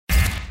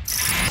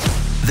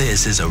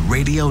This is a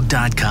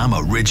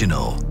Radio.com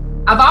original.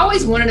 I've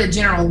always wanted a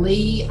General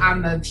Lee.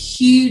 I'm a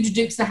huge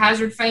Dukes of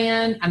Hazzard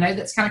fan. I know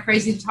that's kind of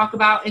crazy to talk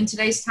about in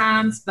today's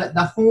times, but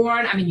the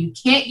horn, I mean, you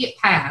can't get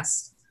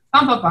past.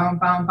 Bum, bum, bum,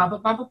 bum,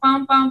 bum, bum, bum,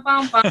 bum, bum,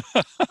 bum,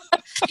 bum.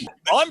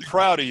 I'm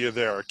proud of you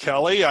there,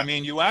 Kelly. I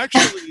mean, you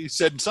actually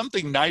said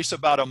something nice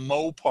about a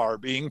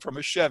Mopar being from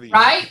a Chevy.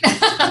 Right?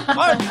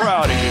 I'm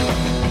proud of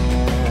you.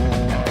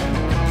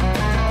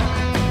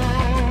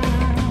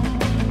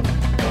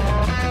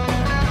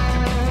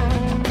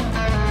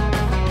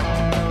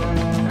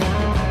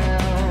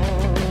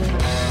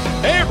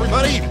 Hey,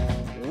 everybody.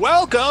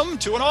 Welcome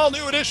to an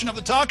all-new edition of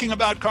the Talking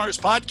About Cars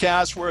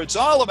podcast, where it's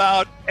all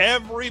about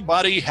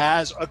everybody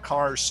has a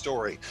car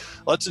story.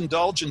 Let's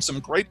indulge in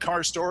some great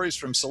car stories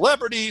from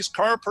celebrities,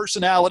 car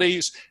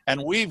personalities,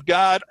 and we've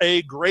got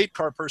a great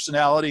car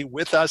personality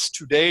with us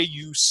today.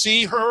 You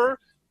see her.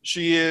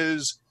 She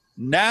is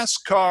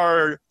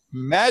NASCAR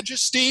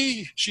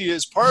Majesty. She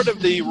is part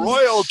of the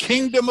Royal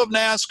Kingdom of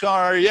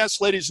NASCAR. Yes,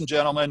 ladies and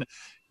gentlemen,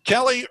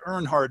 Kelly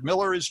Earnhardt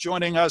Miller is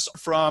joining us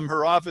from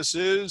her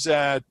offices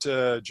at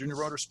Junior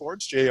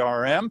Motorsports,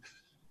 JRM.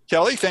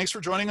 Kelly, thanks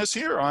for joining us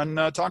here on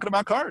Talking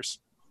About Cars.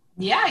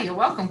 Yeah, you're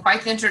welcome.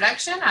 Quite the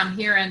introduction. I'm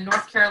here in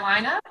North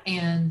Carolina,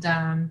 and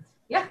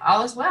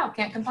all is well.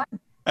 Can't complain.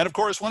 And of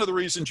course, one of the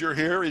reasons you're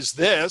here is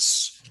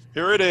this.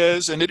 Here it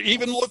is, and it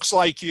even looks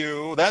like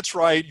you. That's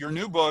right, your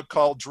new book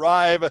called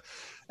Drive.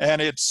 And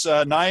it's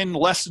 9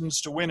 lessons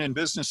to win in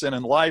business and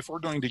in life. We're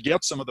going to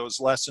get some of those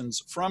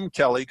lessons from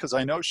Kelly because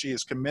I know she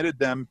has committed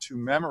them to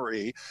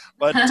memory.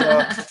 But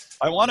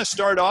I want to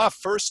start off,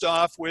 first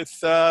off, with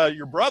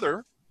your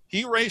brother.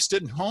 He raced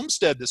at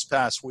Homestead this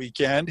past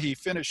weekend. He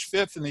finished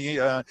 5th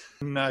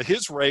in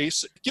his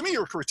race. Give me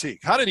your critique.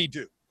 How did he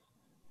do?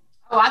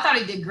 Oh, I thought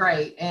he did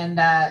great. And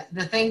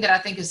the thing that I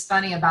think is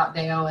funny about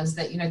Dale is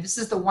that, this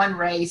is the one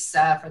race,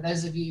 for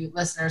those of you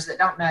listeners that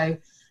don't know,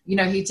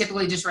 he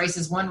typically just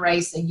races one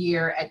race a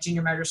year at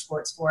Junior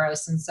Motorsports for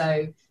us. And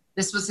so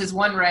this was his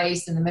one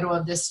race in the middle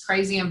of this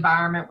crazy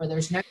environment where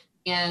there's no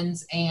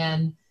ends,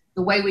 and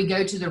the way we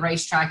go to the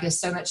racetrack is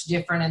so much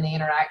different, and the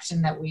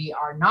interaction that we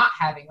are not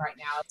having right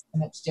now is so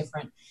much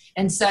different.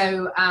 And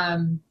so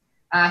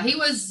he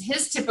was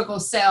his typical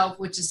self,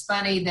 which is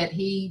funny that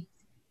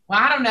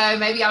I don't know,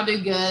 maybe I'll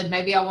do good,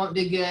 maybe I won't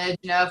do good.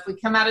 If we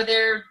come out of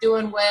there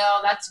doing well,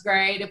 that's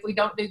great. If we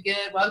don't do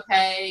good, well,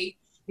 okay.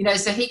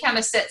 So he kind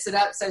of sets it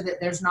up so that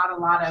there's not a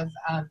lot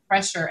of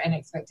pressure and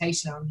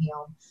expectation on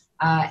him.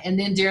 And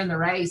then during the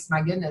race,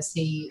 my goodness,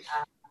 he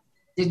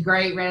did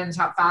great, ran in the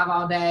top 5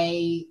 all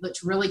day,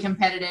 looked really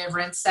competitive,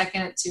 ran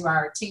second to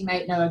our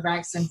teammate Noah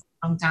Gragson for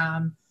a long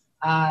time,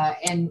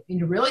 and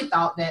really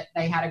thought that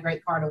they had a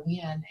great car to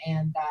win,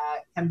 and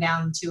come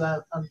down to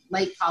a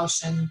late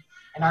caution,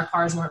 and our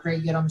cars weren't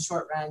very good on the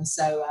short run.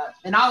 So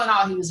and all in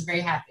all, he was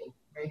very happy.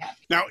 Very happy.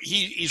 Now,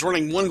 he's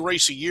running one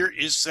race a year.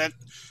 Is that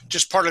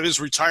just part of his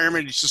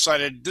retirement? He's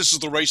decided this is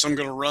the race I'm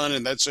going to run,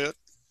 and that's it?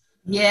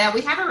 Yeah,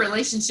 we have a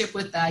relationship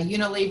with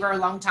Unilever,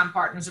 longtime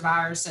partners of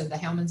ours, so the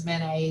Hellmann's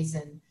Mayonnaise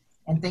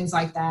and things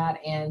like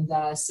that.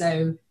 And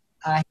so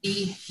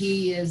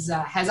he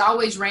has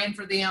always ran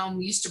for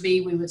them. Used to be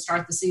we would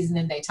start the season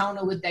in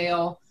Daytona with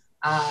Dale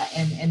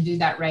and do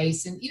that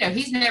race. And,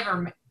 he's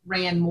never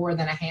ran more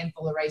than a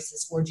handful of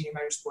races for Junior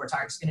Motorsports,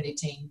 our Xfinity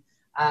team.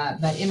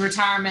 But in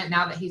retirement,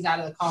 now that he's out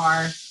of the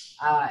car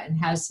and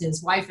has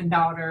his wife and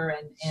daughter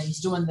and is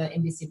doing the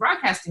NBC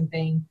broadcasting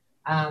thing,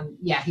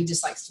 he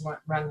just likes to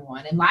run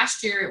one. And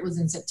last year it was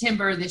in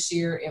September. This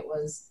year it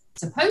was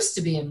supposed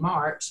to be in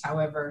March.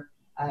 However,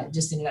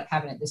 just ended up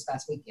having it this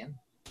past weekend.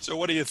 So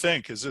what do you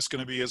think? Is this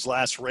going to be his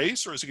last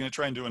race, or is he going to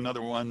try and do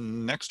another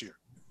one next year?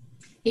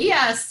 He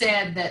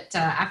said that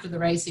after the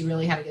race he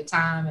really had a good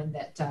time, and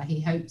that he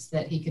hopes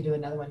that he could do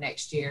another one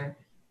next year.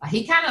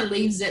 He kind of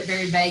leaves it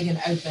very vague and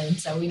open,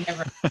 so we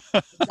never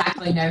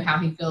exactly know how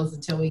he feels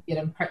until we get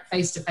him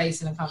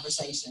face-to-face in a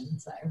conversation.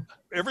 So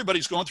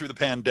everybody's going through the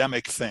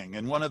pandemic thing,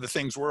 and one of the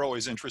things we're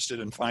always interested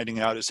in finding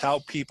out is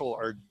how people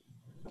are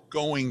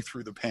going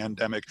through the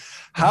pandemic.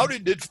 How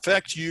did it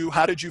affect you?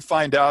 How did you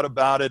find out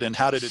about it, and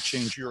how did it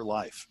change your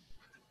life?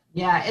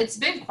 Yeah, it's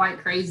been quite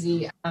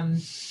crazy.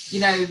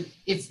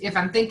 If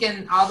I'm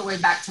thinking all the way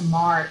back to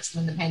March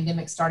when the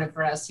pandemic started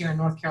for us here in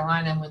North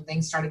Carolina, and when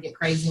things started to get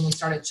crazy and we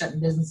started shutting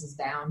businesses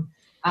down,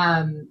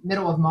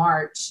 middle of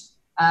March,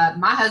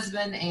 my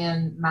husband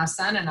and my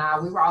son and I,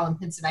 we were all in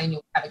Pennsylvania.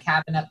 We have a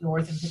cabin up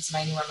north in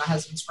Pennsylvania where my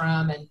husband's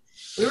from. And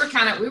we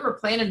were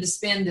planning to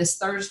spend this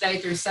Thursday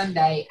through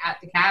Sunday at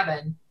the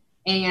cabin.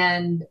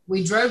 And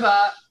we drove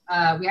up.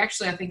 We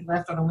actually, I think,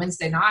 left on a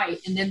Wednesday night.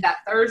 And then that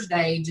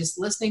Thursday, just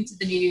listening to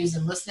the news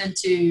and listening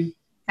to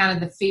kind of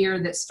the fear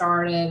that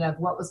started of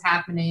what was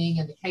happening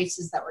and the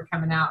cases that were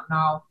coming out and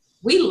all,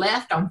 we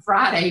left on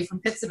Friday from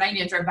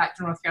Pennsylvania and drove back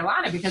to North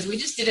Carolina because we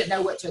just didn't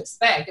know what to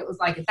expect. It was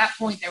like at that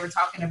point they were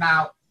talking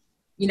about,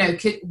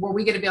 were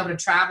we going to be able to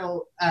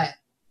travel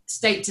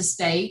state to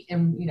state?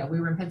 And, we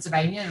were in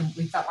Pennsylvania and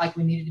we felt like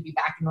we needed to be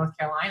back in North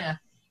Carolina.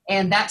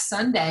 And that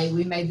Sunday,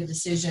 we made the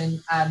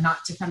decision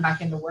not to come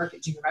back into work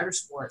at Junior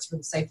Motorsports for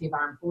the safety of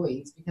our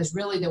employees, because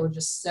really there were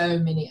just so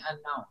many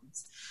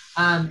unknowns.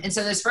 And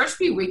so those first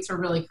few weeks were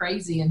really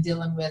crazy in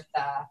dealing with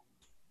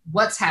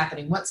what's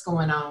happening, what's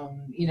going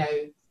on, you know,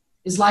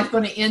 is life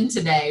going to end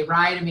today,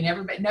 right? I mean,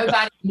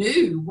 nobody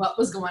knew what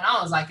was going on.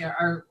 It was like,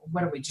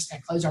 what are we just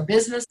going to close our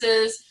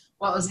businesses?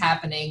 What was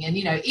happening? And,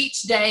 you know,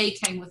 each day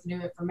came with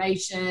new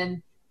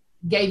information,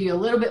 gave you a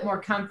little bit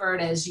more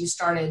comfort as you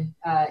started,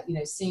 you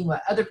know, seeing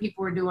what other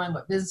people were doing,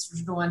 what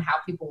businesses were doing, how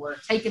people were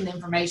taking the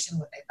information,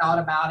 what they thought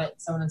about it,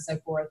 so on and so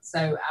forth.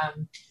 So,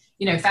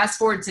 you know, fast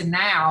forward to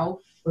now,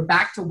 we're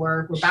back to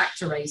work, we're back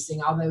to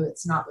racing, although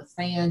it's not with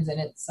fans and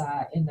it's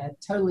in a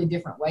totally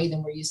different way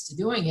than we're used to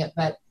doing it.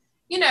 But,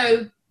 you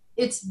know,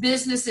 it's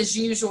business as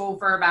usual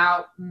for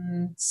about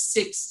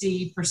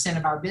 60%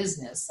 of our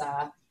business.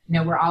 You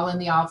know, we're all in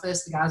the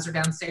office. The guys are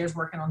downstairs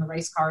working on the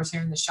race cars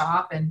here in the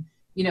shop. And,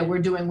 you know, we're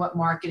doing what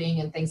marketing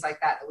and things like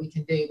that we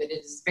can do. But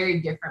it is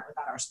very different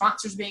without our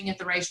sponsors being at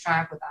the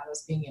racetrack, without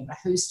us being able to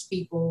host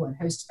people and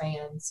host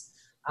fans.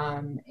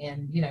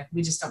 And, you know,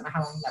 we just don't know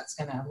how long that's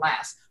going to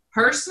last.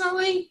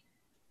 Personally,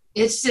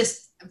 it's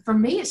just, for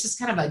me, it's just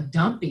kind of a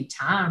dumpy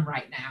time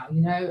right now.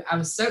 You know, I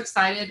was so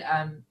excited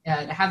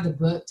to have the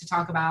book to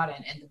talk about,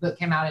 and the book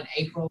came out in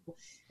April.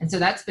 And so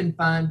that's been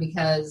fun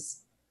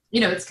because,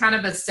 you know, it's kind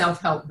of a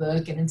self-help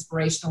book and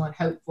inspirational and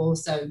hopeful.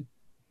 So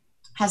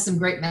has some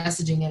great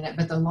messaging in it.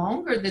 But the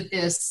longer that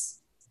this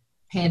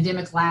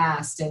pandemic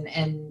lasts,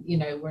 and you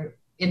know, we're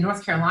in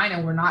North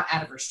Carolina, we're not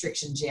out of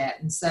restrictions yet.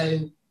 And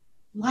so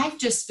life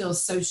just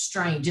feels so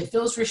strange. It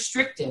feels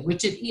restrictive,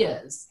 which it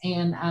is.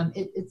 And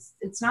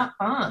it's not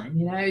fun.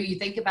 You know, you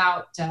think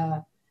about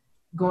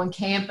going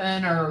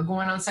camping or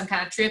going on some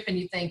kind of trip and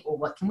you think, well,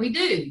 what can we do?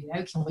 You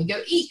know, can we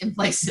go eat in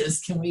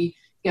places? Can we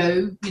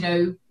go, you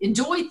know,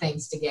 enjoy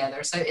things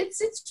together? So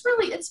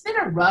it's been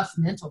a rough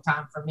mental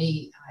time for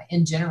me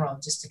in general,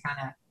 just to kind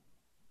of,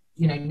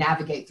 you know,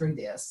 navigate through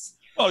this.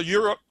 Well,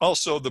 you're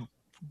also the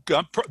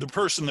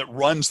person that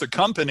runs the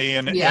company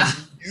and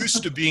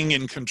used to being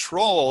in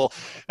control.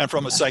 And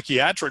from a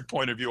psychiatric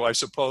point of view, I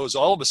suppose,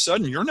 all of a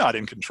sudden you're not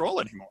in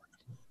control anymore.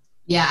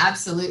 Yeah,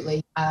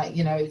 absolutely.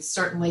 You know,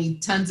 certainly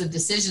tons of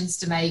decisions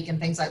to make and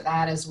things like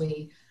that as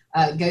we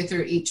go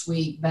through each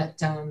week.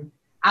 But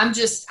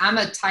I'm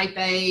a type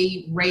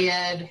A,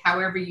 red,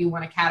 however you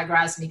want to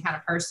categorize me kind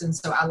of person.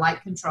 So I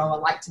like control. I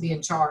like to be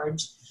in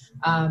charge.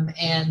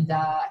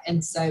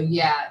 And so,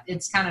 yeah,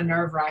 it's kind of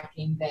nerve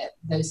wracking that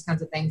those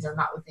kinds of things are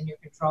not within your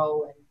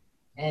control,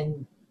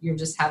 and you're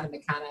just having to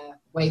kind of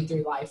wade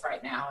through life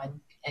right now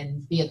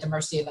and be at the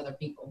mercy of other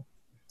people.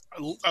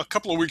 A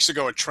couple of weeks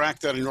ago, a track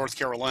that in North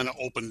Carolina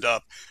opened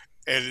up,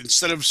 and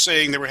instead of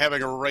saying they were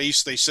having a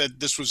race, they said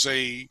this was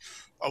a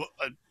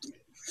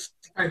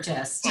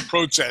protest. A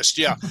protest,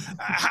 yeah.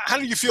 How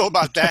do you feel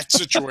about that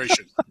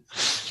situation?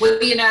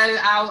 Well, you know,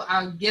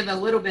 I'll give a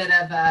little bit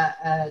of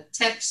a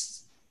text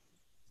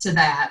to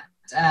that.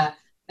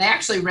 They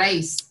actually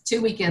raced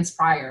 2 weekends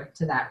prior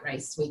to that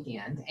race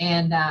weekend,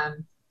 and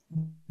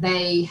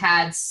they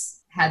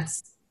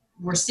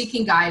were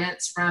seeking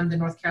guidance from the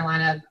North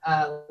Carolina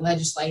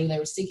legislature. They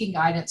were seeking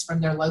guidance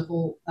from their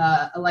local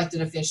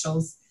elected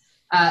officials.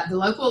 The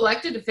local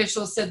elected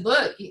officials said,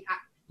 look,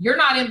 you're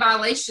not in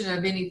violation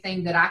of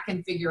anything that I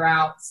can figure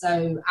out,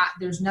 so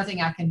there's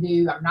nothing I can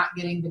do. I'm not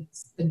getting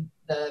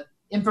the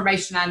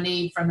information I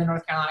need from the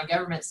North Carolina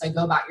government, so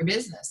go about your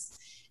business.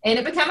 And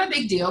it became a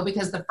big deal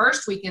because the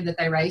first weekend that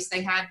they raced,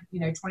 they had, you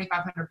know,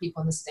 2,500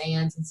 people in the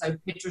stands. And so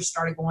pictures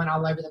started going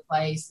all over the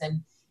place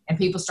and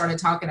people started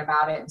talking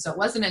about it. And so it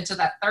wasn't until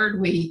that third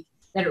week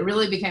that it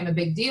really became a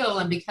big deal.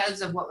 And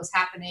because of what was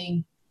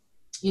happening,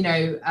 you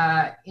know,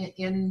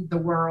 in the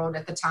world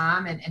at the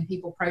time and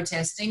people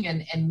protesting,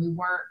 and we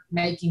weren't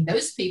making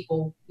those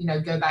people, you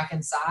know, go back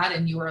inside,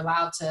 and you were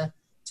allowed to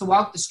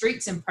walk the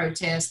streets and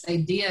protest, they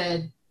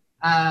did,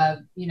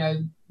 you know,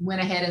 went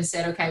ahead and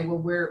said, okay, well,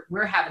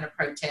 we're having a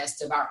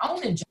protest of our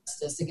own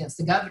injustice against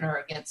the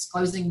governor, against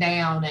closing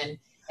down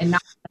and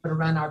not able to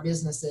run our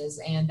businesses.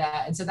 And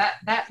so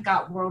that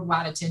got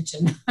worldwide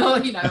attention.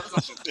 You know, it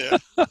was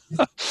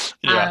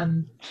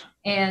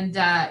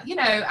you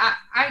know,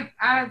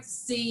 I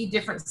see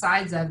different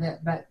sides of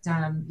it, but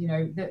you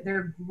know,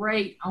 they're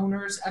great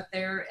owners up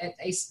there at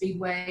Ace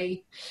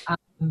Speedway,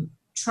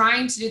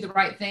 trying to do the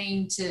right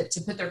thing to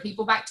put their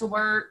people back to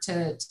work,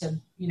 to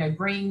you know,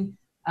 bring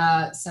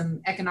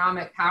some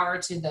economic power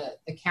to the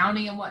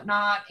county and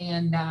whatnot.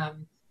 And,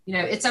 you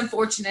know, it's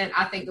unfortunate,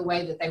 I think, the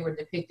way that they were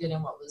depicted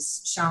and what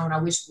was shown. I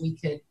wish we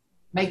could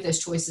make those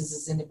choices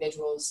as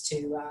individuals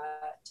to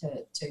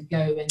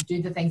go and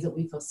do the things that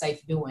we feel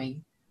safe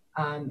doing,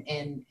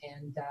 and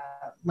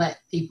let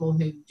people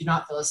who do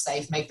not feel as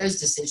safe make those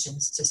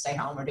decisions to stay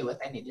home or do what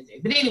they need to do.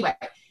 But anyway,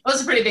 it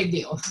was a pretty big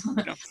deal.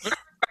 We're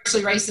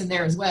actually racing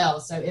there as well.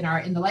 So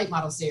in the late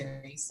model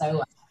series.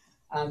 So,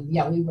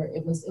 yeah,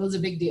 it was a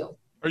big deal.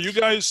 Are you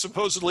guys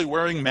supposedly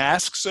wearing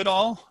masks at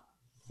all?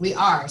 We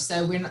are.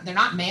 So they're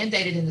not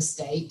mandated in the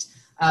state.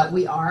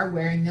 We are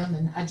wearing them,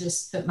 and I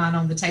just put mine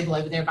on the table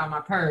over there by my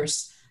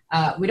purse.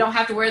 We don't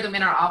have to wear them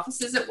in our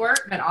offices at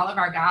work, but all of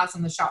our guys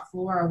on the shop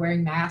floor are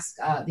wearing masks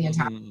the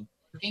entire time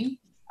working.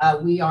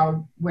 We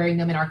are wearing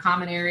them in our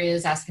common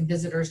areas, asking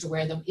visitors to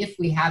wear them if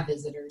we have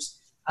visitors.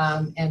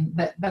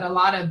 But a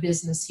lot of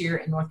business here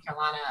in North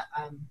Carolina,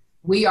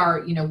 we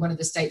are, one of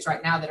the states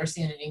right now that are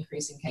seeing an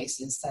increase in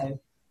cases. So,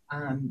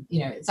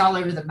 it's all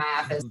over the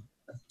map as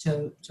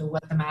to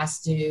what the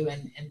masks do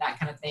and that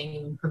kind of thing,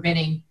 and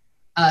preventing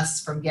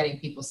us from getting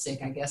people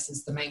sick, I guess,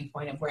 is the main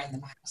point of wearing the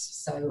mask.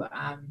 So,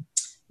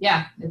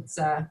 it's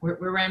we're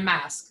wearing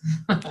masks.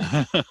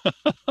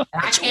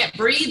 I can't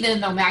breathe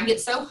in them. I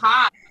get so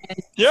hot.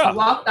 I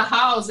walk the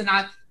halls, and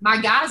my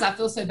guys, I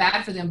feel so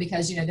bad for them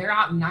because they're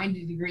out in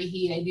 90-degree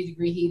heat,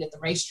 80-degree heat at the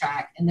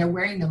racetrack, and they're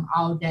wearing them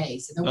all day.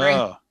 So they're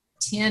wearing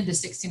 10 to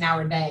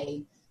 16-hour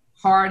day,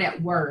 hard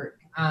at work.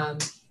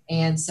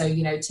 And so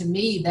to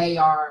me, they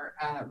are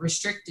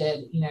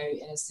restricted, in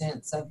a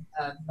sense of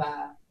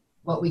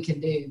what we can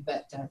do,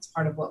 but it's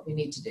part of what we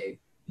need to do.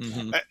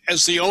 Mm-hmm.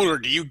 As the owner,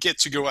 do you get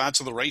to go out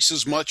to the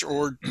races much,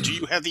 or do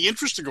you have the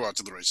interest to go out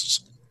to the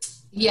races?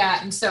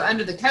 Yeah, and so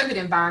under the COVID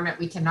environment,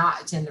 we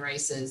cannot attend the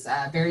races,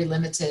 very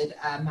limited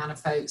amount of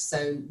folks.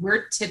 So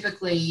we're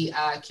typically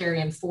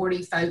carrying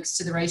 40 folks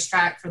to the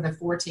racetrack for the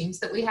 4 teams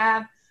that we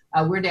have.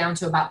 We're down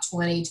to about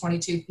 20,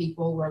 22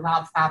 people. We're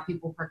allowed 5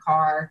 people per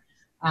car.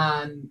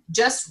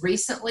 Just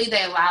recently,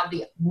 they allowed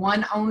the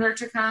one owner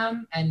to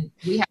come, and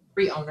we have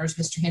 3 owners,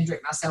 Mr.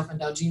 Hendrick, myself, and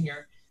Dale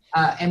Jr.,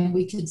 and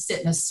we could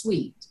sit in a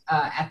suite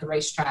at the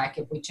racetrack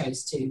if we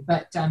chose to.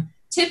 But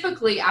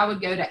typically, I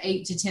would go to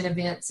 8 to 10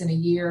 events in a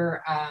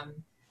year.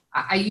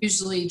 I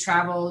usually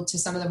travel to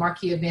some of the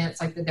marquee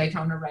events like the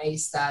Daytona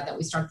race that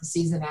we start the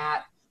season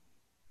at,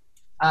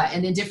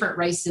 and then different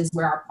races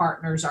where our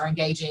partners are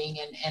engaging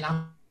and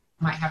I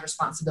might have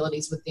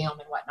responsibilities with them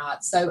and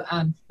whatnot. So,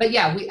 but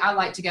yeah, I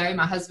like to go.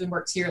 My husband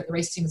works here at the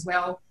race team as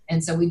well,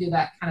 and so we do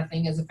that kind of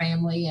thing as a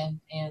family,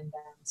 and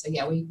so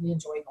yeah, we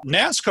enjoy it.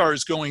 NASCAR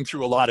is going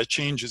through a lot of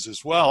changes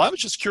as well. I was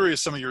just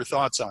curious some of your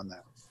thoughts on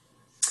that.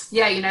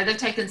 Yeah, they've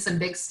taken some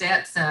big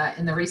steps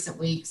in the recent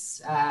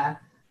weeks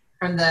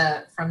from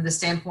the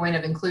standpoint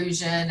of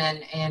inclusion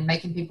and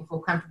making people feel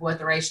comfortable at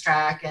the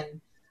racetrack,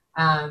 and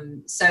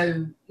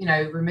so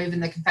removing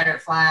the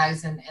Confederate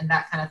flags and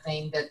that kind of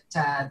thing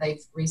that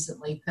they've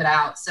recently put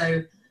out.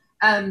 So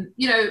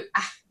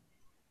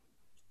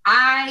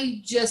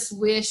I just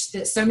wish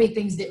that so many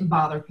things didn't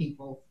bother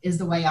people, is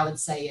the way I would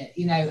say it.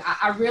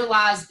 I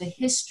realize the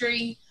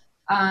history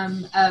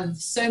of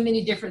so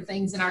many different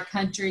things in our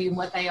country and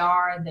what they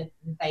are, and that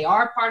they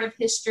are part of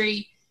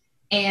history.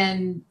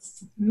 And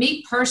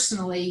me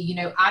personally,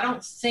 I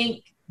don't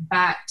think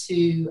back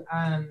to,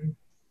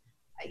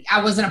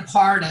 I wasn't a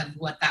part of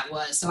what that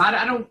was. So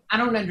I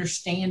don't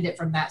understand it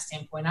from that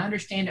standpoint. I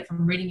understand it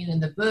from reading it in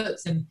the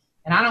books, and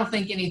I don't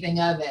think anything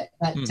of it.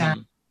 But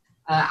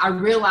I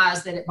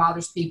realize that it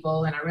bothers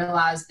people, and I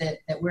realize that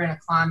we're in a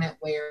climate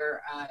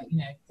where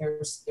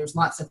there's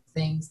lots of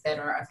things that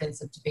are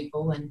offensive to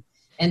people,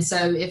 and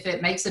so if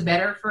it makes it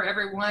better for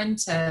everyone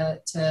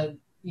to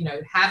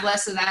have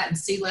less of that and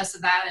see less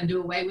of that and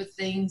do away with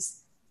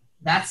things,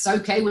 that's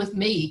okay with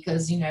me,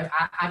 because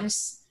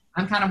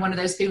I'm kind of one of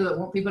those people that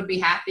want people to be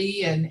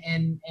happy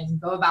and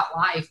go about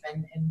life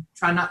and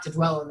try not to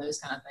dwell on those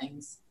kind of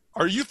things.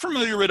 Are you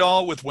familiar at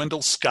all with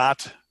Wendell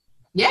Scott?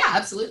 Yeah,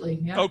 absolutely.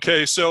 Yeah.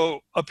 Okay,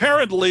 so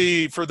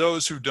apparently, for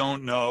those who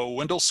don't know,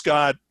 Wendell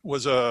Scott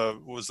was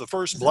the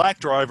first black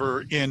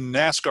driver in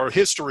NASCAR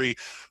history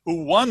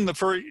who was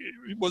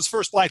the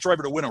first black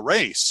driver to win a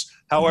race.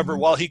 However,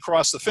 while he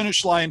crossed the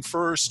finish line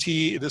first,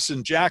 this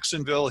in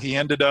Jacksonville, he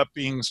ended up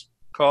being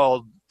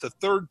called the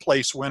 3rd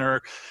place winner,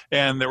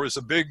 and there was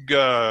a big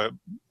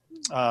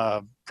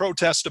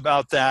protest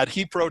about that.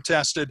 He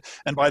protested,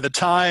 and by the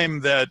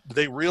time that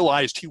they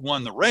realized he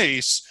won the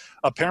race,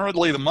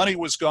 apparently the money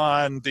was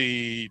gone,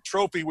 the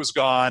trophy was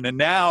gone, and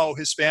now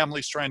his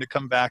family's trying to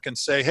come back and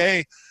say,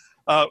 hey,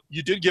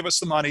 you did give us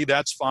the money,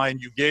 that's fine,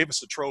 you gave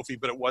us a trophy,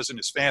 but it wasn't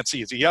as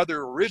fancy as the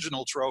other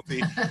original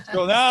trophy.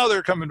 So now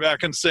they're coming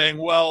back and saying,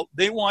 well,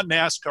 they want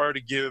NASCAR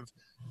to give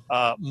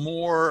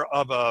more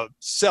of a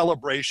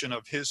celebration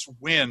of his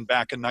win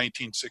back in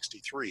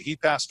 1963. He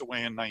passed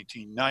away in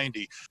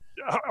 1990.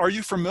 Are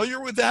you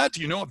familiar with that?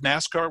 Do you know if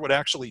NASCAR would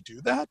actually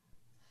do that?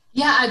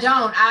 Yeah, I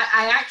don't.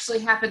 I actually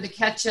happened to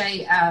catch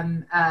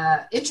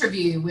a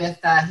interview with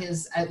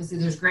his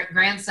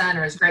grandson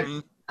or his great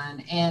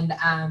son,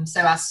 and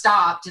so I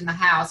stopped in the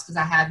house because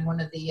I had one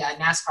of the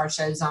NASCAR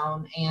shows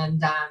on,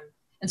 and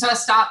so I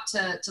stopped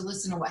to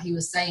listen to what he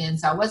was saying.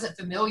 So I wasn't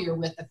familiar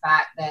with the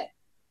fact that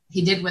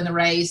he did win the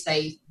race.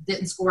 They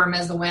didn't score him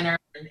as the winner,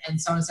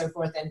 and so on and so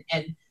forth.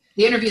 And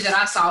the interview that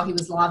I saw, he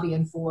was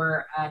lobbying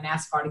for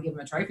NASCAR to give him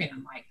a trophy, and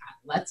I'm like,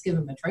 let's give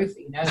him a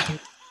trophy,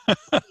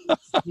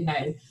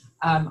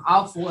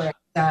 all for it,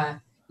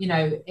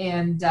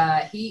 and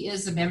he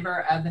is a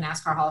member of the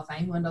NASCAR Hall of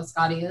Fame. Wendell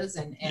Scott is,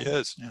 and he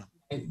is, yeah.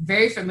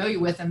 Very familiar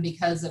with him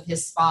because of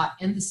his spot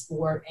in the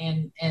sport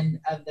and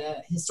of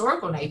the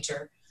historical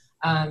nature,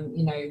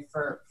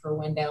 for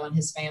Wendell and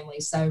his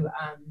family. So,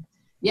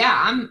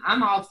 Yeah,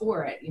 I'm all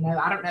for it. You know,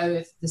 I don't know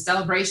if the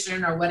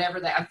celebration or whatever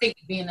that I think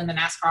being in the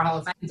NASCAR Hall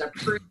of Fame is a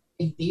pretty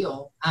big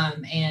deal,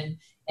 and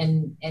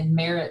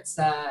merits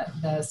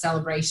the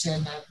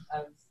celebration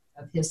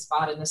of his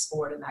spot in the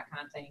sport and that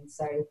kind of thing.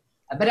 So,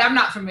 but I'm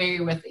not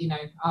familiar with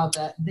all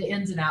the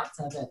ins and outs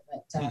of it.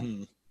 But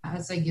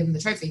I'd say give him the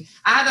trophy.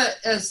 I have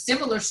a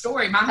similar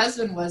story. My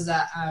husband was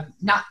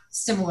not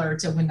similar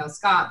to Wendell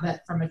Scott,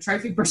 but from a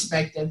trophy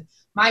perspective,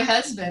 my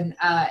husband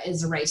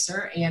is a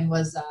racer and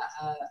was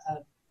a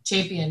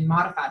champion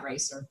modified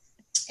racer.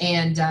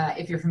 And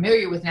if you're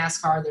familiar with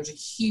NASCAR, there's a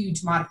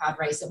huge modified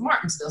race at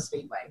Martinsville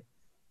Speedway.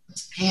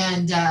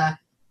 And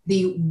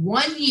the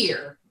 1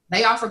 year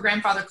they offer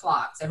grandfather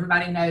clocks.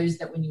 Everybody knows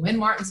that when you win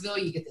Martinsville,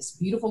 you get this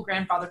beautiful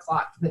grandfather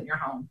clock to put in your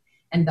home.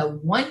 And the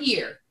 1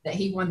 year that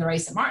he won the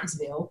race at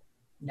Martinsville,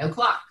 no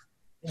clock.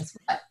 Guess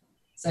what?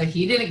 So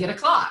he didn't get a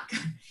clock.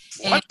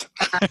 And,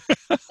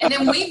 and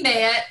then we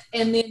met,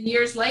 and then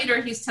years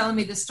later, he's telling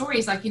me the story.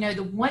 He's like,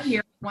 the 1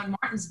 year I won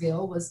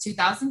Martinsville was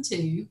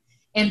 2002,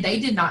 and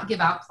they did not give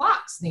out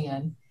clocks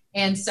then.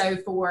 And so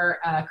for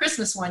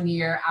Christmas 1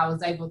 year, I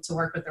was able to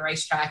work with the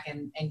racetrack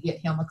and get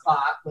him a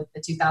clock with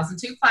the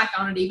 2002 plaque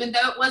on it. Even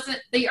though it wasn't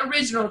the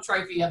original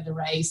trophy of the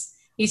race,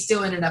 he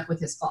still ended up with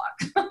his clock.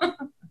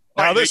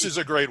 Now, this is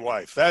a great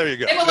wife. There you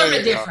go. It's a little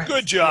bit different.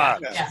 Good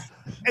job. Yeah.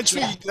 And so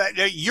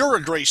you're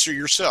a racer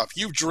yourself.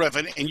 You've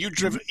driven, and you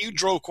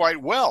drove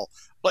quite well,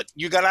 but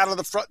you got out of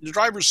the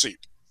driver's seat.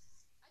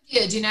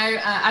 I did.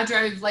 I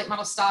drove late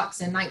model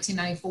stocks in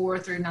 1994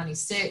 through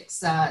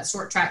 96,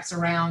 short tracks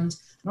around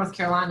North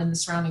Carolina and the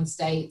surrounding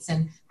states,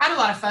 and had a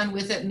lot of fun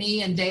with it.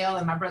 Me and Dale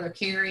and my brother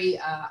Kerry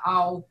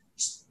all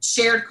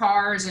shared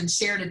cars and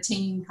shared a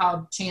team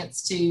called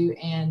Chance 2,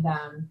 and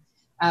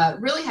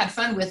really had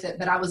fun with it.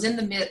 But I was in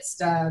the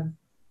midst of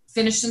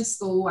finishing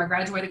school. I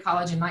graduated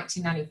college in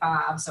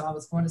 1995, so I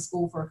was going to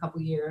school for a couple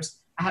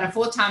years. I had a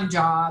full-time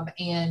job,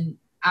 and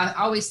I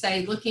always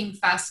say, looking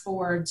fast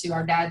forward to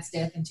our dad's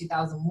death in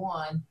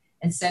 2001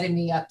 and setting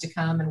me up to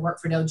come and work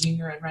for Dale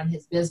Jr. and run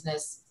his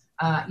business,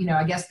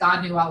 I guess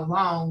God knew all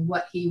along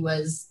what he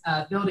was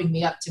building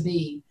me up to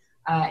be.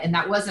 And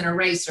that wasn't a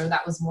racer.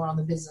 That was more on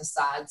the business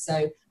side.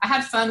 So I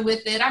had fun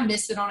with it. I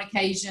missed it on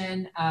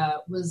occasion.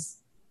 Was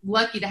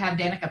lucky to have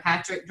Danica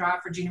Patrick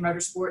drive for Junior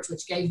Motorsports,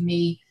 which gave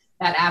me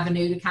that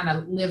avenue to kind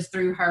of live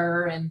through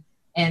her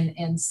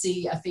and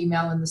see a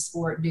female in the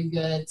sport do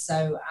good.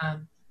 So,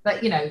 but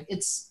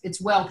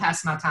it's well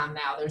past my time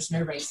now. There's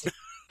no racing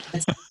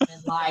in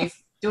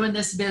life. Doing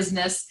this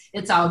business,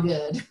 it's all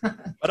good.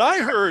 But I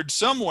heard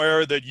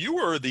somewhere that you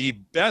were the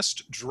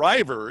best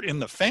driver in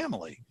the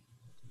family.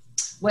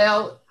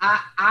 Well,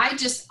 I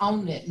just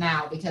own it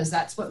now because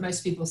that's what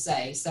most people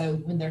say. So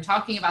when they're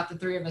talking about the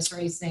three of us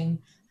racing,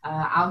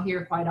 I'll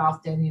hear quite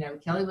often,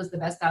 Kelly was the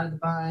best out of the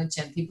bunch,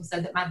 and people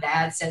said that my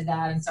dad said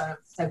that, and so on and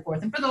so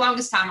forth. And for the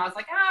longest time, I was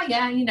like,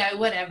 yeah,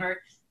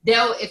 whatever.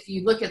 Dale, if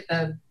you look at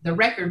the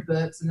record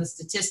books and the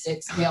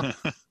statistics, Dale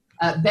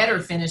better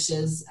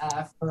finishes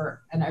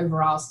for an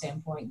overall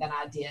standpoint than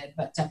I did.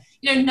 But,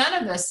 none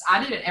of us,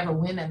 I didn't ever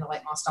win in a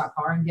late model stock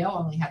car, and Dale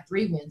only had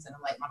 3 wins in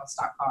a late model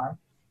stock car.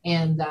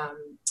 And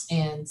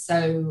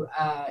so,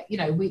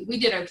 we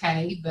did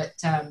okay, but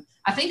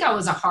I think I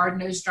was a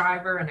hard-nosed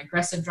driver, an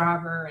aggressive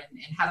driver,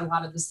 and had a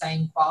lot of the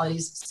same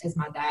qualities as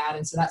my dad.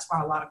 And so that's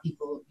why a lot of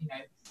people,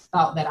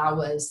 thought that I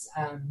was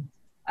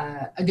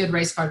a good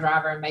race car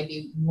driver and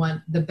maybe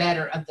the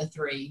better of the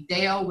 3.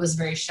 Dale was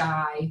very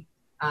shy,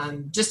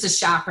 just a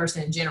shy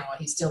person in general.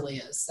 He still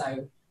is.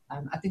 So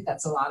I think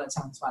that's a lot of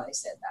times why they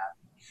said that.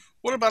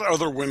 What about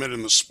other women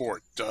in the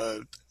sport?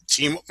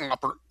 Team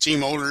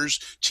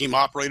owners, team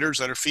operators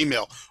that are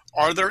female.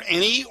 Are there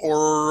any,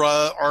 or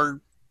are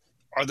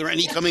there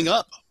any coming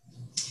up?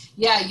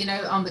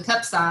 Yeah, on the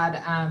Cup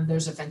side,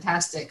 there's a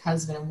fantastic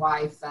husband and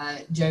wife,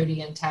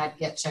 Jody and Tad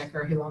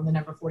Getchecker, who own the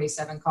number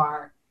 47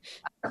 car,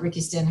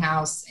 Ricky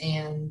Stenhouse,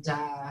 and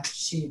I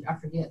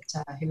forget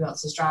who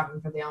else is driving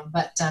for them,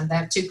 but they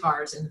have 2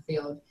 cars in the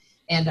field,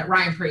 and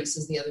Ryan Priest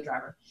is the other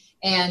driver.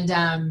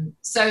 And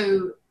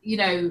so,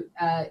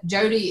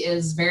 Jody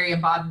is very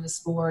involved in the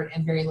sport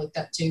and very looked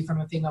up to from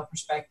a female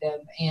perspective.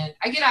 And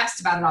I get asked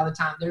about it all the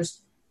time.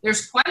 There's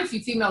quite a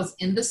few females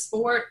in the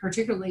sport,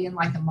 particularly in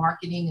like the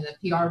marketing and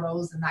the PR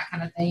roles and that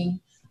kind of thing.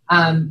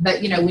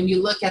 But, when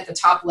you look at the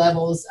top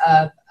levels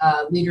of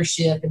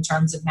leadership in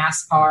terms of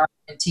NASCAR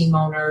and team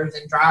owners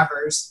and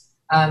drivers,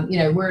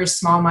 we're a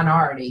small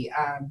minority.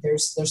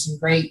 There's some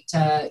great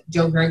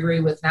Joe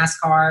Gregory with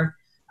NASCAR.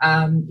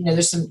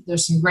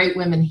 There's some great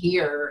women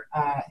here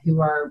who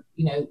are,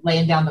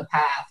 laying down the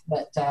path,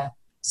 but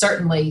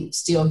certainly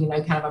still,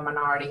 kind of a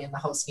minority in the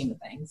whole scheme of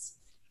things.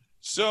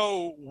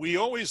 So we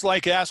always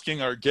like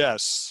asking our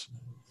guests,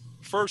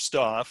 first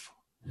off,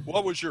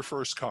 what was your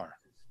first car?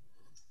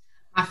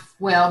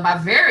 My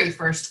very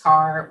first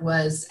car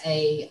was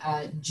a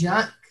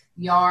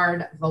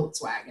junkyard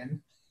Volkswagen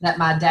that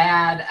my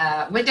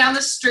dad went down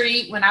the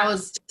street when I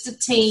was just a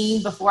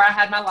teen before I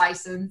had my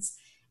license.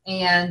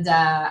 And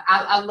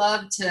I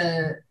loved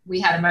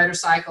we had a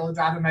motorcycle,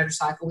 drive a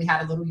motorcycle. We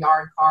had a little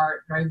yard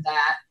cart, drove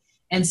that.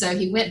 And so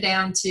he went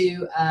down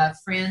to a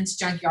friend's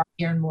junkyard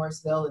here in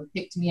Mooresville and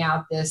picked me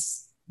out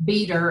this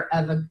beater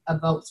of a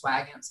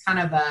Volkswagen. It's kind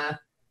of a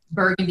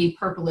burgundy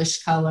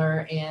purplish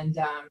color. And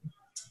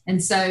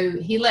so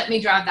he let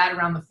me drive that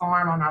around the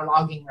farm on our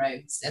logging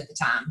roads at the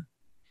time.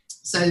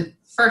 So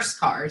first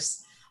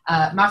cars.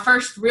 My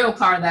first real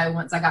car, though,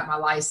 once I got my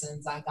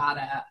license, I got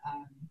a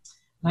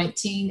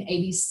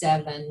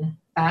 1987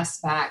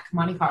 Fastback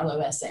Monte Carlo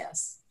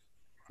SS.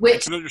 Which I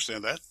can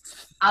understand that.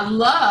 I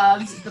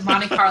loved the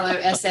Monte Carlo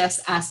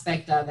SS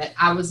aspect of it.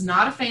 I was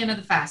not a fan of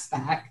the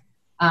Fastback.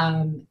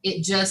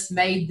 It just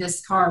made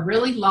this car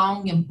really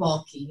long and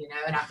bulky,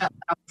 and I felt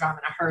like I was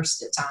driving a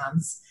hearse at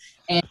times.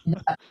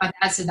 And my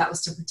dad said that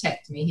was to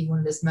protect me. He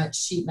wanted as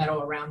much sheet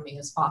metal around me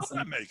as possible.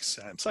 That makes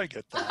sense. I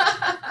get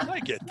that. I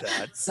get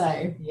that.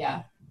 So,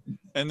 yeah.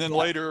 And then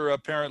later,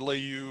 apparently,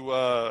 you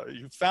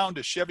found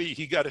a Chevy.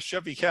 He got a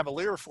Chevy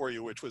Cavalier for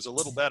you, which was a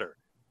little better.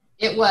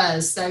 It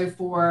was. So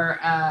for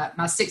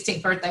my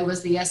 16th birthday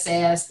was the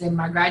SS. Then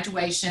my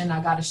graduation,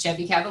 I got a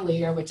Chevy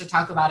Cavalier, which I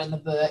talk about in the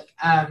book.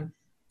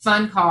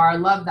 Fun car.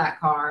 Love that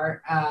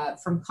car.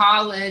 From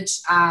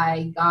college,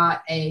 I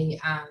got a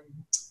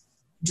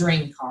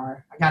dream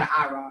car. I got an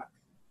IROC.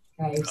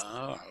 Okay.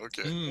 Oh,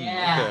 okay.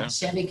 Yeah, okay.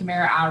 Chevy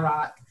Camaro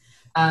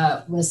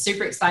IROC. Was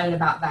super excited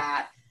about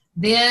that.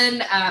 Then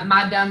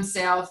my dumb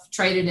self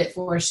traded it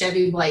for a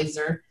Chevy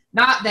Blazer.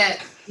 Not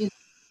that,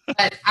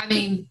 but I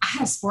mean, I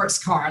had a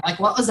sports car. Like,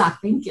 what was I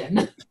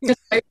thinking?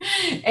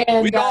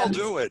 And We all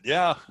do it,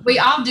 yeah. We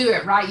all do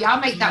it, right? Y'all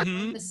make that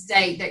one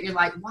mistake that you're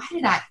like, why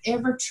did I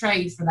ever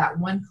trade for that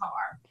one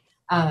car?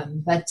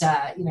 But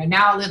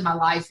now I live my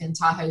life in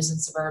Tahoes and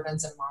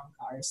Suburbans and mom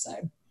cars.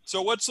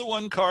 So what's the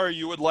one car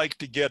you would like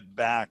to get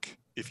back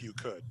if you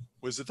could?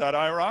 Was it that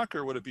IROC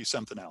or would it be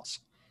something else?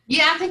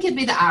 Yeah, I think it'd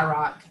be the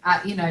IROC.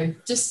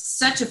 Just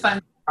such a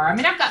fun car. I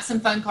mean, I've got some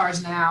fun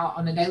cars now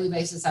on a daily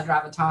basis. I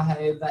drive a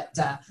Tahoe, but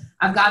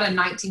I've got a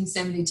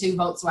 1972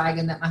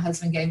 Volkswagen that my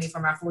husband gave me for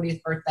my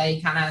 40th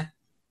birthday, kind of,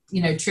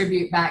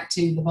 tribute back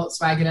to the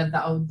Volkswagen of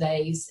the old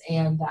days.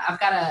 And I've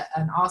got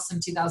an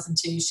awesome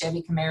 2002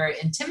 Chevy Camaro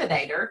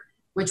Intimidator,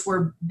 which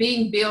were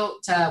being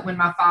built when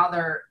my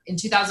father, in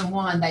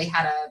 2001, they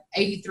had a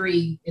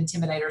 83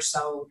 Intimidator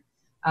sold.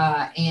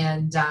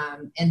 And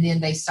then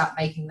they stopped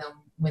making them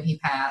when he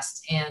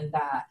passed. And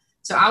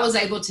so I was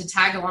able to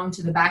tag along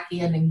to the back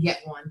end and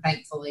get one,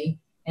 thankfully.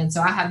 And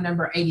so I have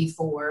number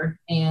 84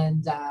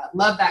 and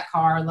love that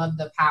car, love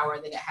the power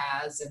that it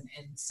has, and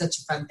such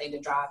a fun thing to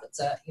drive.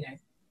 It's a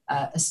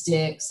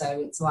stick,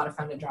 so it's a lot of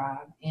fun to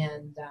drive.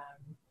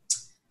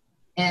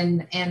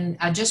 And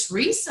I just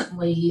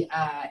recently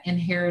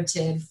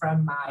inherited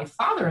from my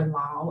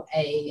father-in-law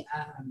a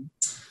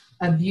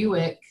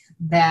Buick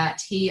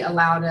that he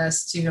allowed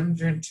us to. I'm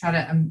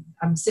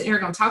sitting here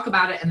going to talk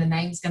about it, and the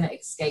name's going to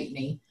escape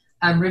me.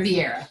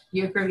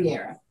 Buick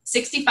Riviera,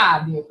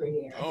 65 Buick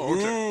Riviera. Oh,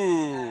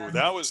 okay. Ooh,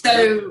 that was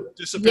so.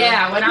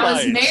 Yeah, when I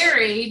was headlights.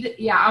 married,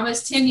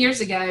 almost 10 years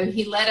ago,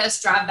 he let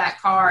us drive that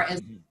car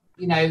as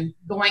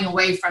going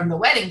away from the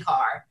wedding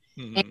car.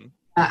 Mm-hmm. And,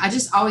 I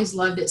just always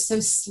loved it. So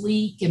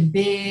sleek and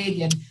big,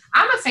 and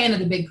I'm a fan of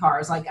the big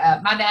cars. Like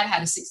my dad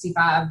had a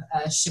 65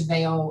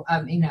 Chevelle,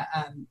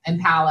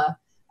 Impala,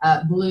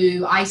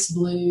 blue, ice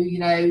blue.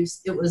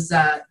 It was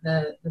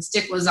the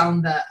stick was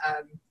on the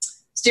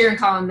steering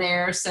column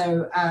there.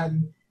 So I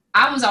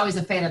was always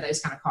a fan of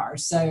those kind of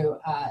cars. So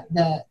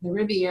the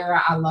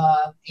Riviera I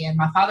love, and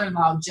my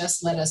father-in-law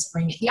just let us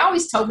bring it. He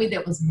always told me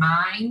that it was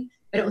mine,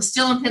 but it was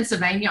still in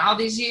Pennsylvania all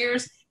these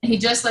years. And he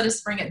just let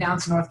us bring it down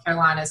to North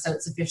Carolina, so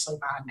it's officially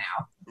mine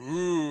now.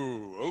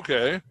 Ooh,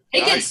 okay.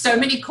 It gets so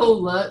many cool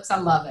looks. I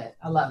love it.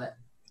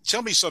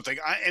 Tell me something,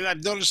 and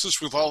I've noticed this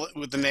with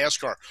the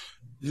NASCAR.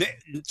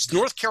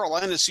 North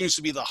Carolina seems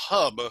to be the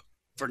hub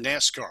for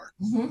NASCAR.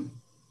 Mm-hmm.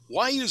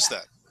 Why is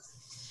that?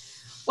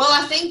 Well,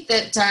 I think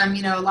that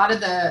a lot of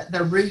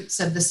the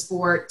roots of the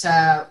sport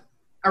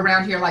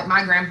around here, like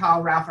my grandpa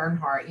Ralph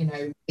Earnhardt,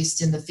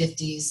 raced in the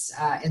 50s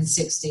and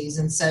 60s,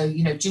 and so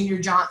Junior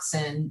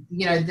Johnson,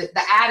 the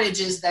adage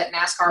is that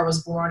NASCAR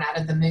was born out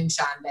of the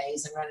moonshine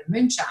days and running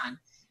moonshine,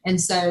 and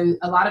so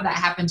a lot of that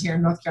happened here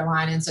in North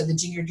Carolina. And so the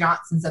Junior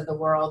Johnsons of the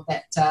world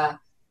that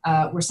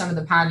were some of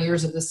the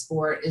pioneers of the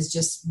sport is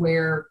just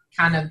where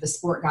kind of the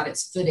sport got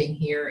its footing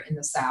here in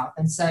the South.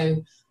 And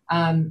so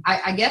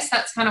I guess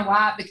that's kind of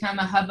why it became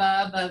a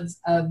hubbub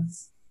of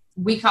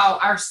we call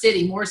our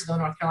city, Mooresville,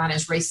 North Carolina,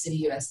 is Race City,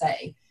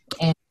 USA.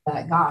 And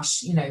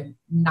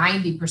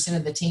 90%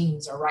 of the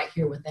teams are right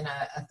here within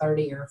a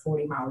 30 or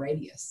 40 mile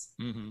radius.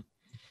 Mm-hmm.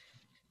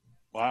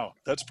 Wow,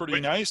 that's pretty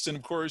nice. And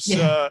of course,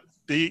 Yeah.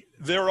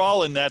 they're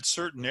all in that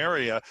certain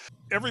area.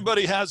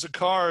 Everybody has a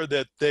car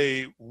that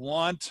they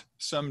want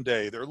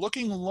someday. They're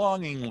looking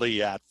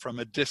longingly at from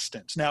a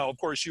distance. Now, of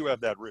course, you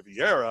have that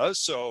Riviera,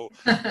 so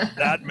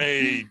that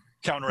may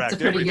counteract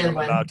everything I'm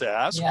about to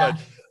ask. Yeah.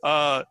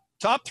 But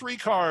top 3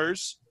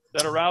 cars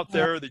that are out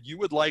there that you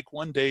would like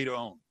one day to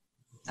own.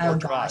 Oh,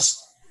 gosh.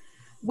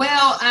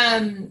 Well,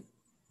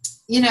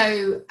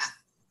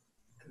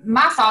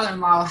 my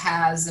father-in-law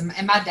has,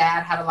 and my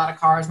dad had a lot of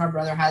cars. My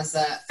brother has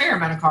a fair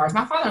amount of cars.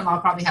 My father-in-law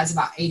probably has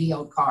about 80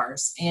 old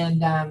cars.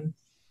 And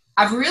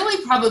I've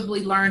really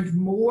probably learned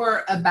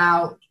more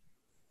about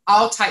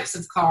all types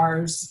of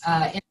cars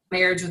in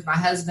marriage with my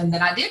husband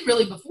than I did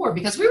really before,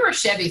 because we were a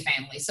Chevy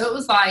family. So it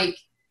was like,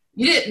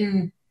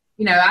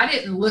 I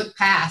didn't look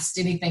past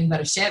anything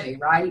but a Chevy,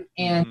 right?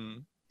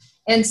 And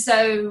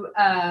so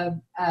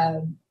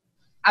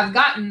I've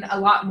gotten a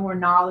lot more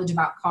knowledge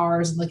about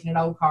cars and looking at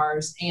old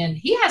cars, and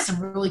he has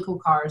some really cool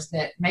cars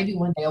that maybe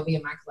one day will be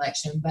in my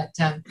collection. But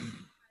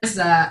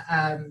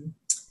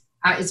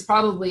it's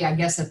probably, I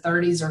guess, a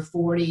 30s or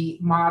 40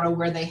 model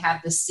where they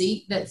have the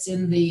seat that's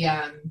in the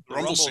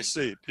rumble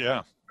seat.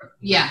 Yeah.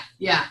 Yeah.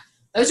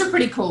 Those are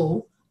pretty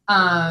cool.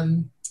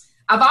 I've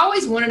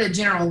always wanted a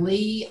General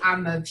Lee.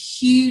 I'm a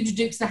huge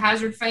Dukes of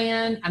Hazzard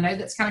fan. I know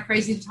that's kind of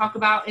crazy to talk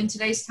about in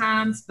today's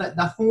times, but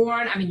the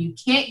horn, I mean, you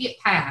can't get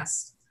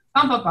past.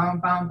 Bum, bum, bum,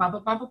 bum,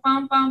 bum, bum,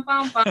 bum, bum,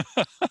 bum, bum.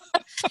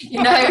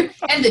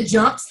 And the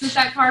jumps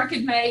that car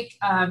could make,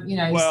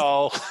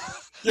 Well,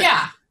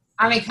 yeah.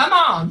 I mean, come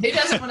on. Who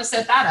doesn't want to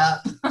set that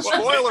up?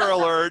 Spoiler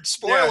alert.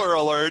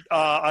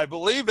 I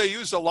believe they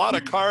used a lot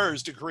of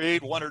cars to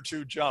create one or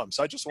two jumps.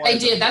 I just wanted They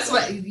did. That's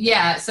what,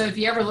 yeah. So if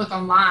you ever look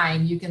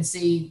online, you can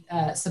see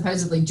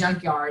supposedly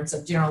junkyards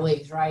of General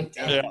Lee's, right?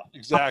 Yeah,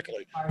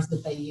 exactly. Cars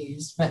that they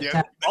used. But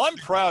I'm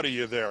proud of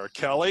you there,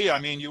 Kelly. I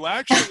mean, you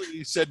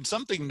actually said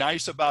something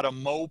nice about a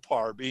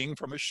Mopar being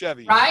from a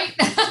Chevy. Right?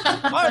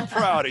 I'm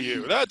proud of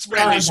you. That's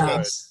Randy really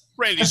good.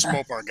 Randy's a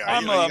Mopar guy.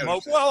 I'm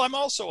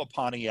also a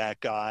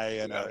Pontiac guy.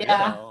 And,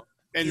 gosh,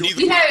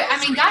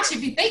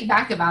 if you think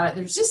back about it,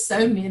 there's just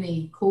so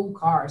many cool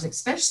cars,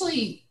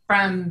 especially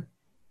from,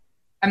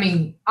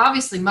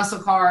 obviously muscle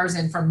cars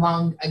and from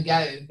long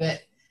ago.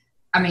 But,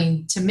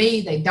 to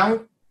me, they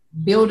don't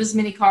build as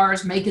many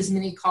cars, make as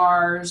many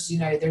cars.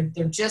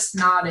 They're just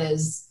not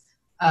as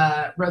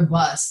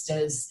robust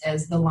as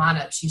the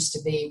lineups used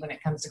to be when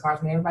it comes to cars.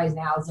 Everybody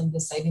now is into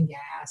saving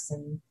gas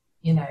and,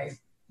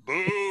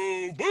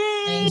 boo,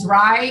 boo. Things,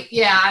 right?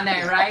 Yeah, I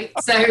know, right?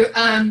 So,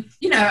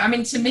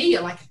 to me,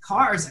 like a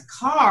car is a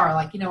car.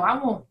 Like, I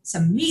want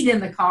some meat in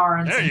the car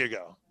and there you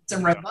go.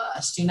 Some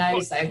robust,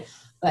 so,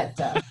 but.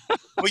 Well,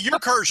 your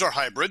cars are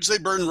hybrids. They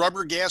burn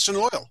rubber, gas, and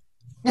oil.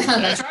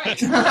 That's right.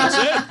 That's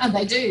it.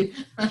 They do.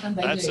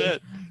 That's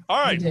it. All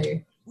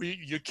right.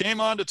 You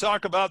came on to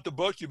talk about the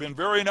book. You've been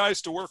very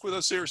nice to work with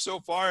us here so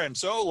far. And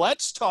so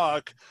let's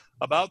talk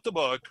about the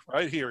book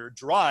right here,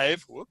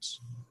 Drive,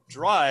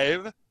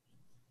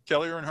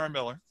 Kelly Earnhardt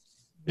Miller.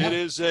 Yep. It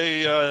is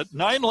a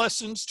 9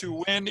 lessons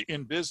to win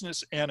in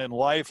business and in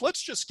life.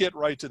 Let's just get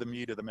right to the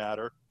meat of the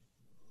matter.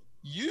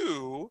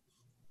 You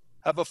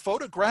have a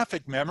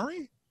photographic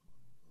memory?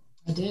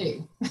 I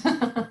do.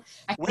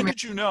 When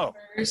did you know?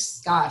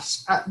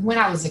 When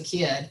I was a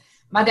kid.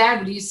 My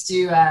dad used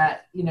to,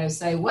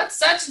 say, what's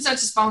such and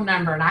such's phone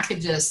number? And I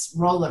could just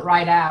roll it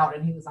right out.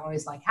 And he was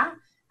always like, how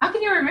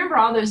can you remember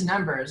all those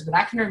numbers? But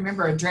I can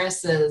remember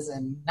addresses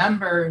and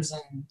numbers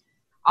and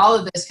all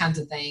of those kinds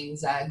of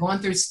things. Going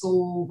through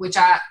school, which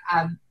I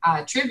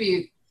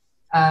attribute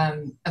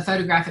a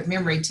photographic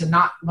memory to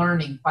not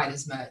learning quite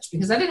as much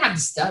because I didn't have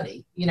to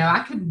study.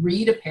 I could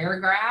read a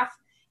paragraph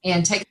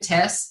and take a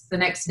test the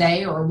next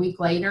day or a week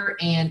later.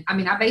 And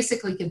I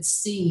basically could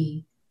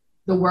see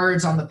the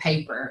words on the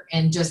paper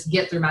and just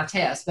get through my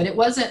test. But it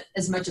wasn't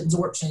as much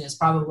absorption as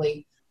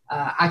probably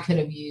I could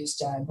have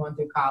used going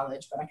through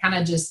college. But I kind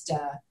of just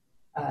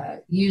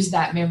used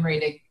that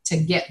memory to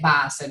get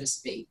by, so to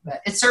speak. But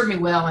it served me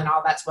well, and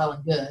all that's well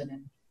and good.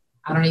 And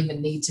I don't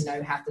even need to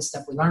know half the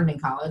stuff we learned in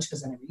college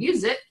because I never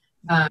use it.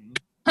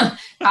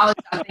 College,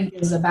 I think,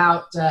 is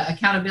about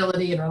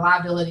accountability and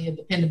reliability and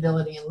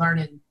dependability and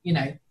learning,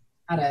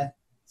 how to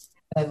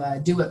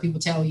do what people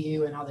tell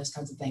you and all those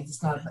kinds of things.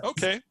 It's not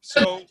okay.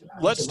 So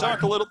let's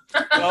talk a little.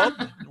 Well,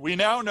 we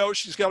now know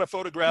she's got a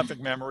photographic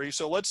memory.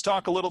 So let's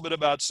talk a little bit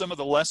about some of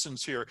the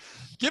lessons here.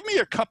 Give me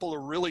a couple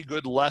of really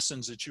good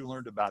lessons that you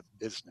learned about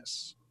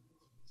business.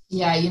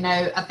 Yeah,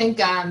 I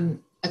think a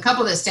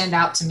couple that stand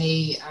out to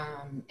me,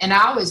 and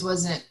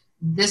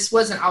this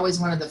wasn't always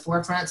one of the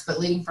forefronts, but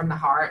leading from the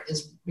heart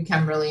has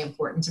become really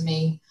important to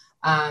me.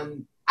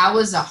 I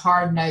was a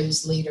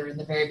hard-nosed leader in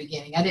the very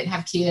beginning. I didn't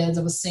have kids.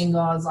 I was single.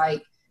 I was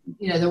like,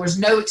 there was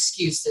no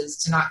excuses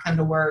to not come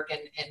to work and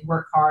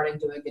work hard and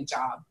do a good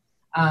job.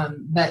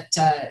 But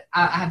I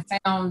have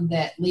found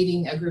that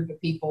leading a group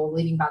of people,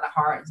 leading by the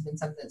heart, has been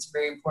something that's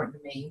very important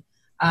to me.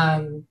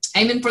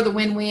 Aiming for the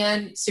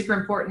win-win, super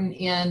important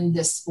in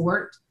this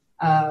sport.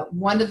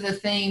 One of the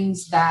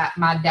things that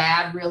my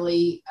dad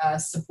really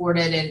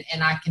supported,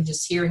 and I can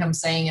just hear him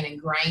saying and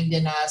ingrained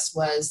in us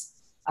was,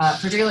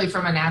 particularly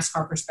from a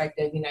NASCAR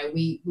perspective,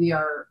 we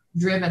are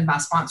driven by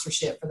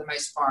sponsorship for the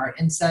most part.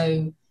 And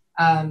so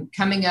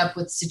coming up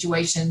with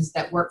situations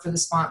that work for the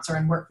sponsor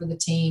and work for the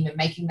team and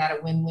making that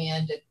a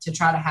win-win to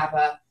try to have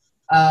a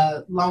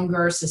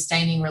longer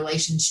sustaining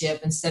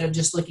relationship instead of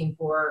just looking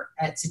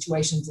at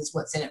situations as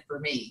what's in it for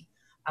me.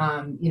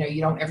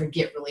 You don't ever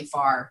get really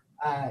far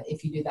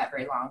if you do that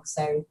very long.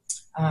 So,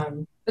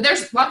 but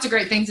there's lots of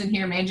great things in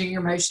here: managing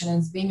your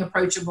emotions, being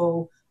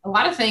approachable. A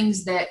lot of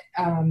things that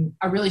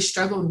I really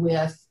struggled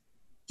with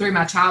through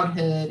my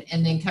childhood,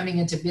 and then coming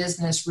into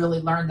business,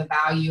 really learned the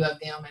value of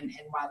them and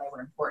why they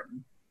were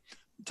important.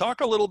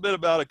 Talk a little bit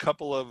about a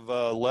couple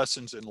of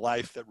lessons in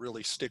life that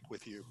really stick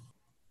with you.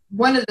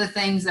 One of the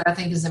things that I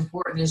think is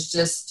important is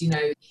just,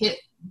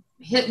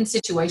 hitting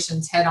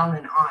situations head on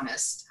and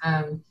honest.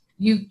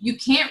 You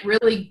can't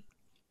really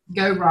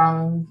go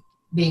wrong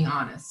being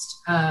honest.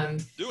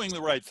 Doing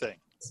the right thing.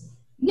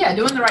 Yeah,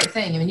 doing the right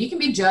thing. I mean, you can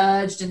be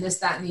judged and this,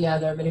 that, and the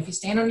other, but if you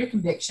stand on your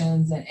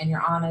convictions and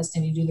you're honest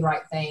and you do the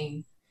right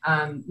thing,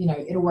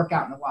 it'll work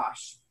out in the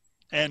wash.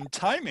 And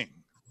timing.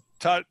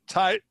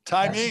 Timing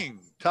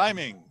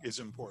is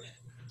important.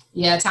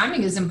 Yeah,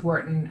 timing is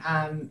important.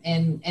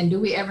 And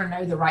do we ever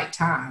know the right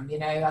time?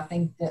 I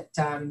think that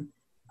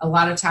a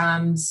lot of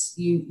times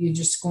you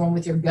just going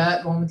with your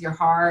gut, going with your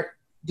heart,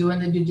 doing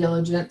the due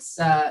diligence,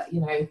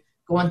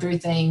 going through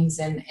things,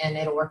 and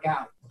it'll work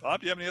out.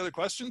 Bob, do you have any other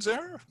questions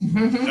there?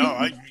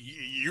 No,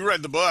 you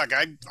read the book.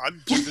 I'm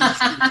just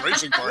the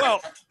racing part.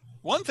 Well,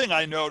 one thing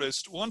I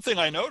noticed,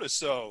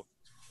 though,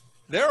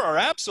 there are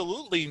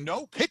absolutely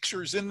no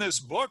pictures in this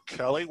book,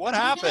 Kelly. What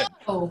happened?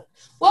 No.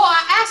 Well,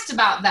 I asked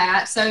about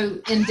that. So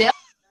in Delaware,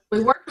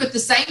 we worked with the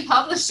same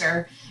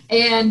publisher,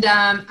 and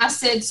I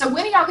said, so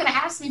when are y'all going to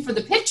ask me for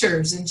the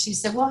pictures? And she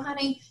said, well,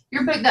 honey,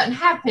 your book doesn't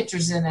have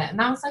pictures in it. And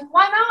I was like,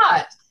 why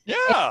not?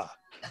 Yeah.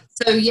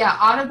 So, yeah,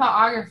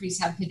 autobiographies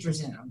have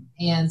pictures in them.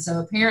 And so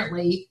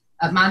apparently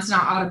mine's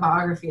not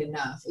autobiography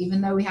enough,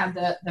 even though we have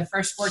the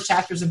first 4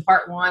 chapters in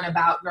part 1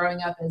 about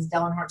growing up as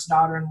Dale Earnhardt's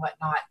daughter and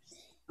whatnot.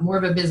 More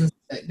of a business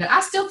book, but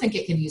I still think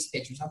it could use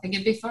pictures. I think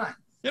it'd be fun.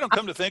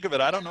 Come to think of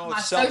it, I don't know.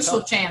 My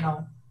social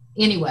channel.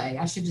 Anyway,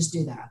 I should just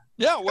do that.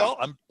 Yeah, well,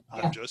 I'm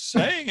just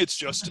saying, it's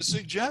just a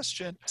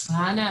suggestion.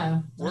 I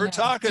know. We're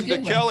talking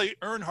to Kelly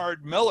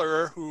Earnhardt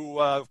Miller,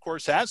 who, of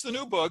course, has the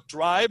new book,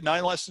 Drive,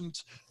 9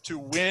 Lessons to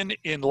Win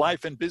in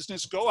Life and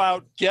Business. Go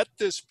out, get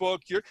this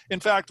book. In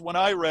fact, when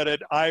I read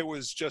it, I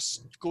was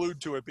just glued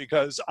to it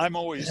because I'm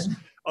always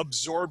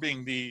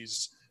absorbing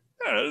these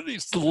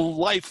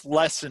life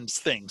lessons,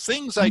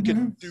 things I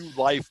can do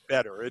life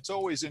better. It's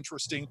always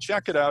interesting.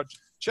 Check it out.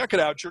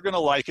 You're going to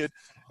like it.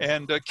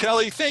 And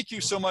Kelly, thank you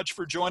so much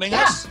for joining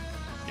us.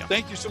 Yeah.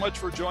 Thank you so much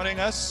for joining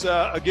us.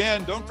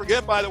 Again, don't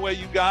forget, by the way,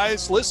 you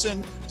guys,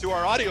 listen to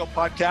our audio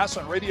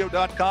podcast on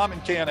radio.com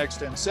and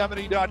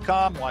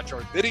knx1070.com. Watch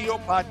our video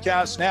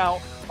podcast now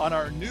on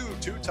our new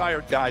Two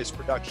Tired Guys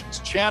Productions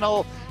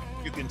channel.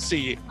 You can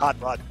see Hot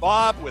Rod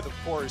Bob with, of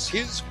course,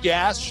 his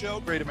gas show,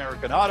 Great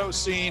American Auto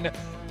Scene.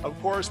 Of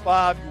course,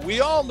 Bob,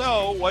 we all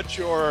know what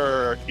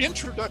your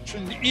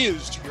introduction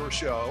is to your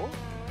show.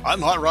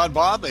 I'm Hot Rod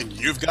Bob, and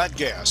you've got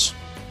gas.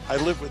 I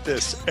live with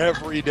this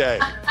every day.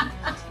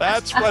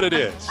 That's what it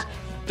is.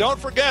 Don't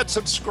forget,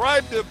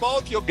 subscribe to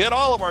both. You'll get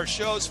all of our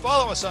shows.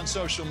 Follow us on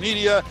social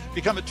media.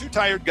 Become a Two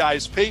Tired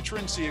Guys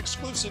patron. See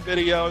exclusive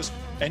videos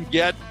and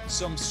get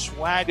some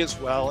swag as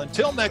well.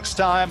 Until next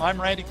time,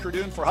 I'm Randy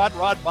Cardoon for Hot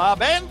Rod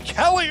Bob and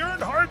Kelly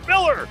Earnhardt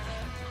Miller.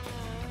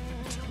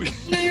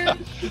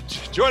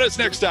 Join us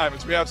next time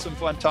as we have some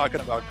fun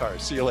talking about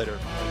cars. See you later.